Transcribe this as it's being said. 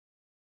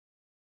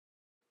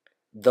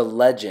The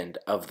Legend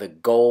of the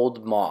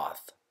Gold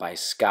Moth by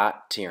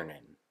Scott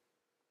Tiernan.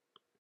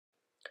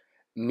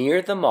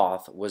 Mir the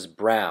moth was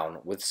brown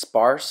with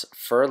sparse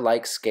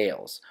fur-like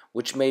scales,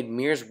 which made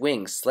Mir's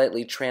wings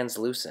slightly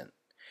translucent.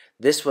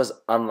 This was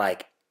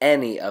unlike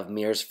any of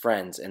Mir's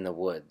friends in the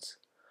woods.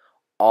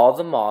 All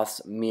the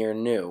moths Mir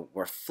knew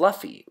were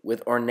fluffy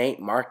with ornate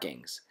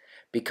markings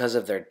because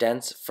of their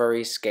dense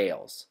furry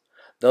scales.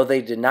 Though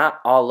they did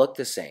not all look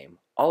the same,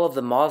 all of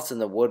the moths in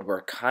the wood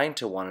were kind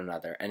to one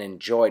another and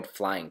enjoyed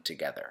flying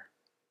together.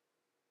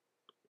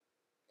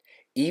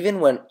 Even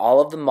when all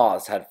of the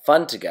moths had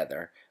fun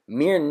together,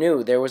 Mir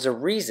knew there was a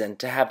reason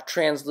to have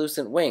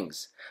translucent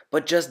wings,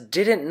 but just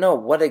didn't know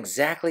what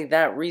exactly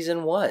that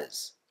reason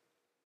was.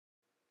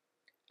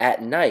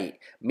 At night,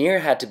 Mir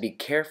had to be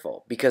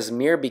careful because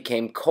Mir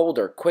became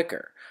colder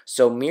quicker,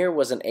 so Mir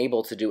wasn't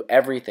able to do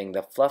everything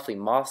the fluffy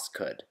moths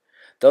could.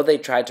 Though they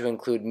tried to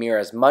include Mir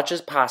as much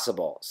as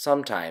possible,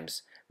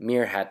 sometimes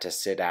Mir had to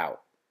sit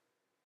out.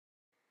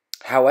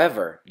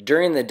 However,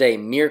 during the day,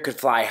 Mir could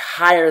fly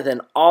higher than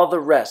all the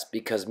rest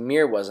because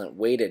Mir wasn't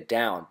weighted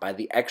down by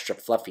the extra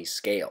fluffy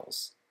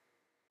scales.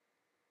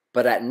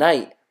 But at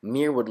night,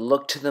 Mir would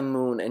look to the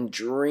moon and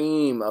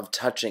dream of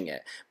touching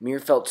it. Mir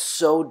felt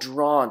so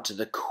drawn to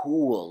the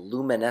cool,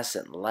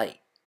 luminescent light.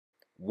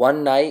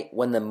 One night,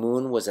 when the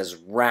moon was as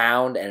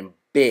round and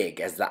big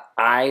as the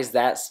eyes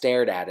that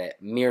stared at it,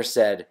 Mir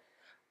said,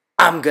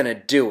 "I'm gonna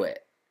do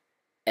it."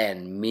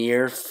 And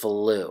Mir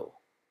flew.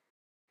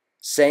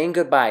 Saying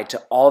goodbye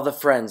to all the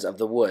friends of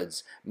the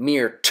woods,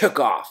 Mir took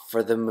off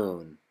for the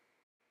moon.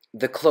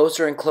 The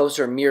closer and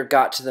closer Mir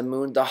got to the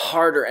moon, the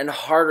harder and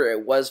harder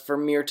it was for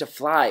Mir to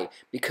fly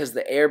because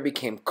the air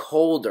became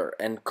colder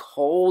and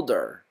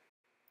colder.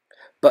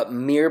 But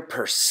Mir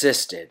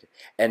persisted,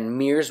 and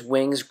Mir's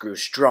wings grew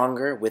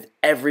stronger with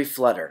every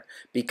flutter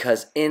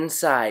because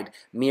inside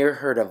Mir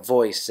heard a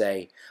voice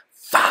say,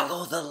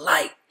 "Follow the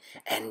light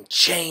and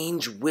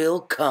change will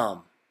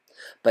come."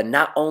 But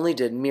not only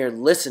did Mir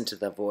listen to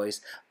the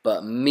voice,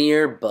 but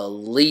Mir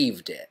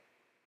believed it.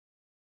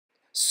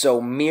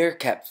 So Mir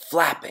kept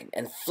flapping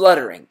and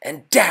fluttering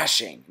and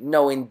dashing,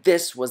 knowing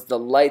this was the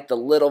light the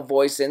little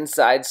voice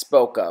inside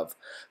spoke of.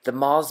 The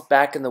moths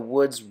back in the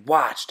woods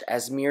watched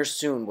as Mir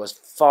soon was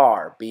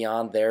far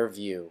beyond their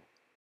view.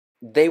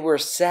 They were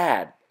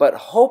sad but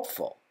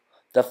hopeful.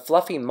 The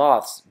fluffy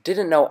moths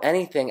didn't know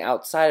anything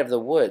outside of the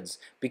woods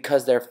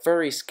because their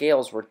furry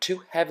scales were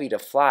too heavy to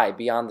fly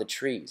beyond the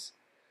trees.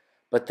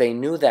 But they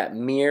knew that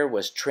Mir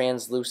was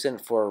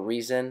translucent for a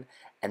reason,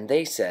 and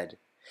they said,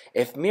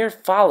 "If Mir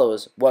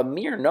follows what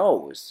Mir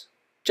knows,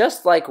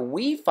 just like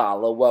we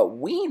follow what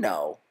we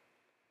know,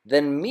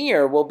 then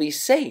Mir will be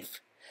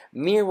safe.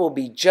 Mir will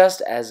be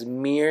just as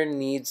Mir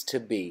needs to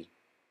be."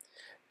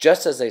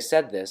 Just as they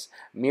said this,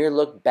 Mir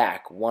looked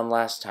back one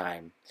last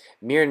time.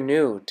 Mir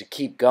knew to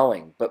keep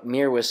going, but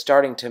Mir was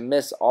starting to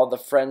miss all the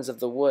friends of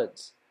the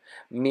woods.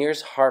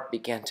 Mir's heart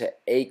began to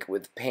ache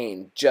with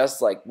pain,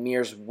 just like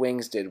Mir's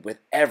wings did with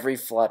every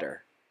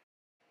flutter.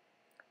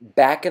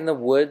 Back in the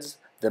woods,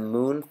 the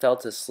moon fell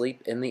to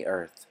sleep in the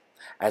earth,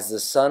 as the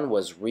sun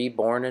was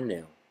reborn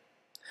anew.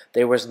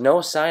 There was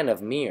no sign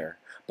of Mir,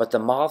 but the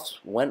moths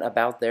went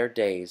about their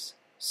days,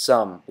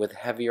 some with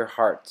heavier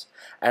hearts,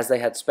 as they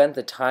had spent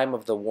the time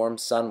of the warm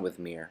sun with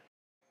Mir.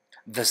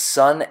 The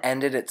sun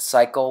ended its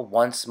cycle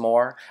once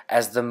more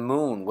as the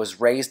moon was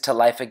raised to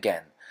life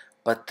again,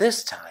 but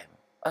this time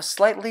a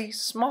slightly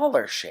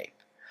smaller shape.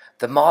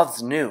 The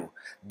moths knew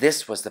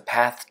this was the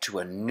path to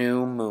a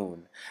new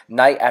moon.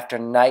 Night after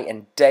night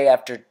and day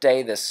after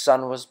day the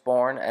sun was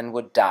born and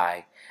would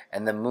die,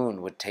 and the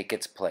moon would take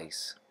its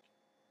place.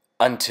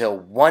 Until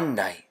one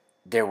night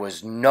there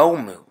was no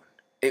moon.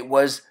 It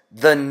was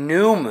the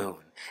new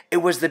moon. It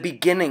was the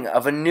beginning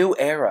of a new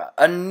era,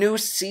 a new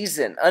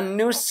season, a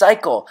new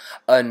cycle,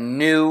 a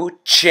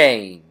new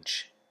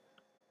change.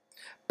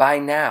 By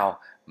now,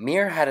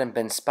 Mir hadn't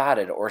been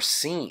spotted or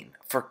seen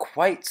for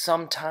quite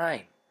some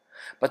time,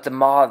 but the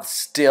moths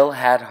still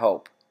had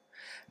hope.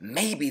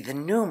 Maybe the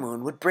new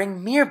moon would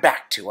bring Mir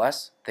back to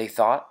us, they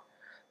thought,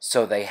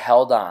 so they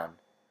held on.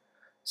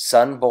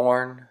 Sun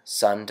born,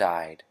 sun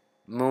died.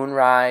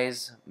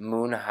 Moonrise,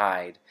 moon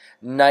hide.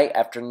 Night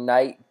after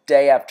night,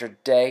 day after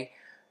day,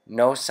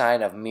 no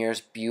sign of Mir's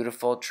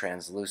beautiful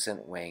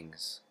translucent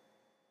wings.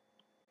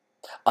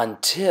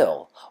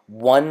 Until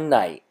one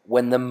night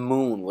when the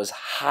moon was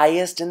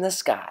highest in the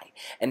sky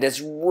and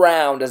as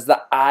round as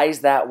the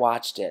eyes that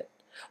watched it,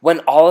 when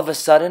all of a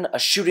sudden a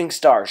shooting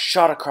star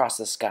shot across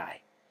the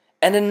sky.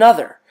 And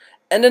another,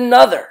 and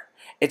another.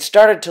 It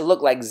started to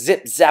look like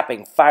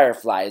zip-zapping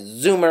fireflies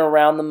zooming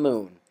around the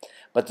moon.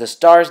 But the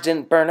stars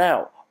didn't burn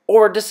out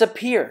or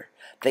disappear.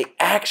 They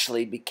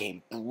actually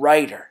became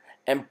brighter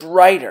and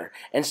brighter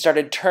and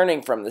started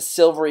turning from the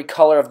silvery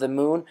color of the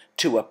moon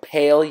to a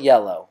pale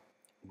yellow.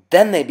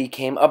 Then they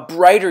became a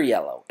brighter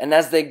yellow, and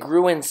as they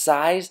grew in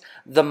size,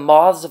 the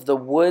moths of the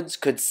woods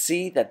could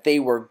see that they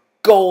were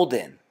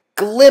golden,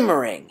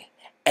 glimmering,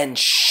 and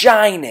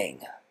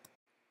shining.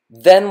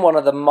 Then one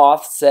of the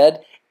moths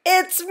said,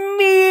 "It's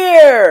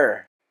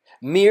Mir!"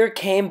 Mir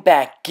came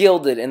back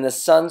gilded in the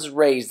sun's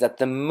rays that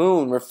the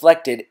moon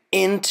reflected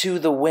into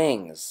the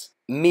wings.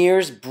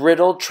 Mir's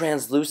brittle,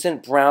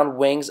 translucent brown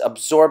wings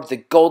absorbed the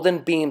golden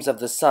beams of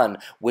the sun,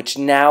 which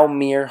now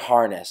Mir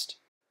harnessed.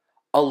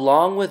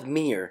 Along with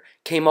Mir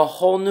came a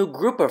whole new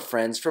group of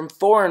friends from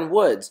foreign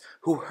woods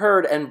who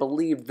heard and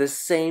believed the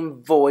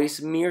same voice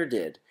Mir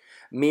did.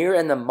 Mir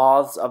and the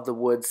moths of the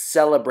woods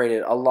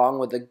celebrated along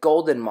with the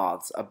golden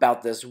moths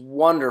about this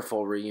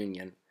wonderful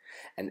reunion.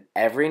 And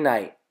every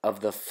night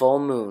of the full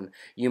moon,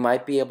 you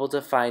might be able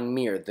to find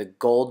Mir, the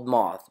gold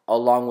moth,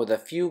 along with a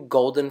few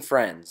golden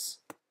friends.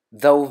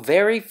 Though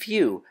very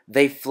few,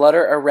 they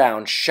flutter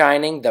around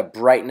shining the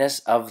brightness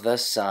of the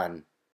sun.